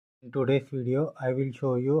In today's video, I will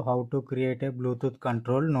show you how to create a Bluetooth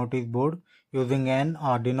control notice board using an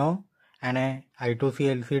Arduino and a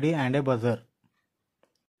I2C LCD and a buzzer.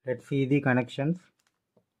 Let's see the connections.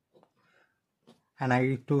 An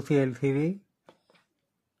I2C LCD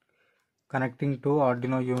connecting to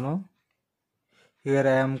Arduino Uno. Here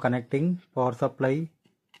I am connecting power supply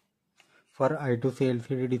for I2C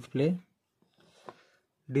LCD display.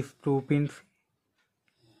 These two pins,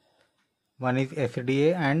 one is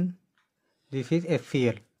SDA and this is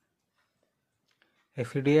SCL.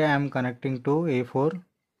 SDA I am connecting to A4,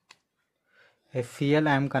 SCL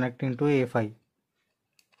I am connecting to A5.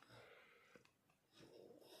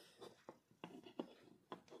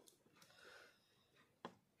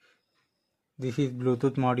 This is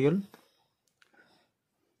Bluetooth module.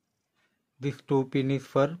 This 2 pin is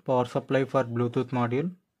for power supply for Bluetooth module.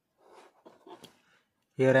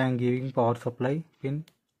 Here I am giving power supply pin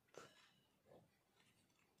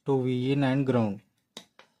to V in and ground.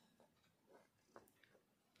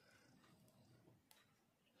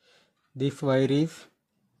 This wire is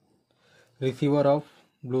receiver of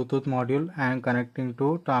Bluetooth module. I am connecting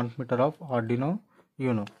to transmitter of Arduino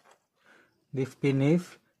Uno. This pin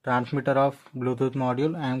is transmitter of Bluetooth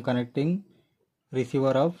module. I am connecting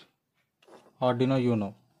receiver of Arduino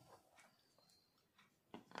Uno.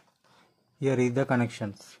 Here is the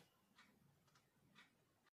connections.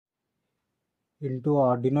 Into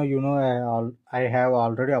Arduino Uno I have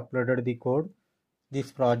already uploaded the code.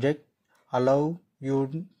 This project allows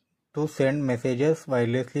you to send messages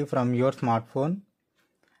wirelessly from your smartphone,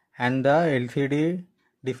 and the LCD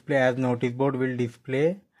display as notice board will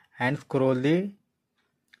display and scroll the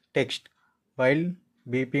text while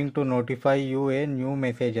beeping to notify you a new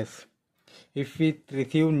messages. If we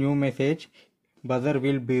receive new message, buzzer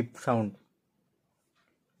will beep sound.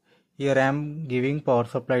 Here I am giving power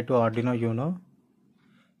supply to Arduino Uno.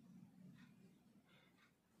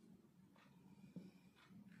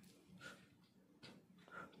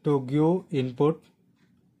 To give input,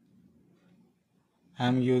 I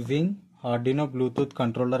am using Arduino Bluetooth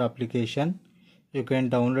controller application. You can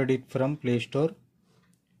download it from Play Store.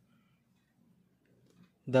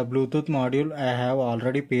 The Bluetooth module I have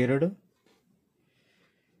already paired.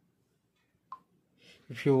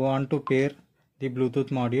 If you want to pair the Bluetooth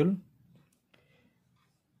module,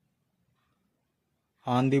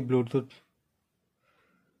 on the Bluetooth,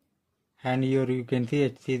 and here you can see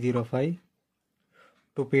HC05.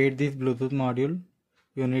 To pair this Bluetooth module,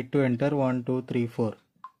 you need to enter 1, 2, 3, 4.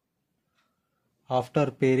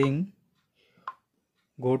 After pairing,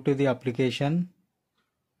 go to the application.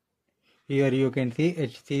 Here you can see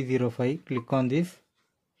HC05. Click on this.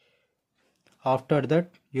 After that,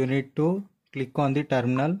 you need to click on the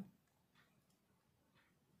terminal.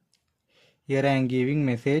 Here I am giving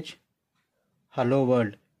message hello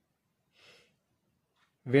world.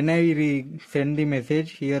 When I send the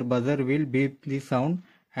message, here buzzer will beep the sound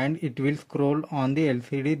and it will scroll on the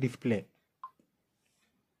LCD display.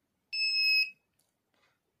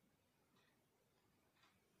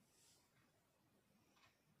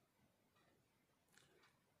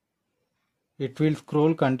 It will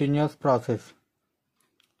scroll continuous process.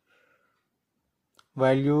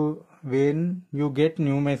 When you get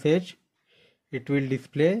new message, it will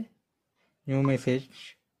display new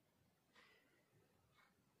message.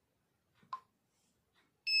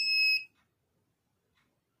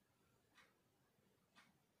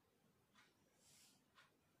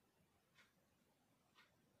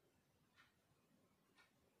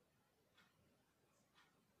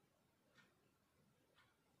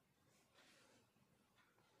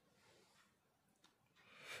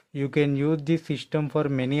 You can use this system for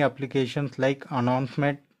many applications like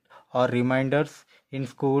announcement or reminders in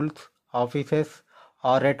schools, offices,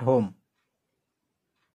 or at home.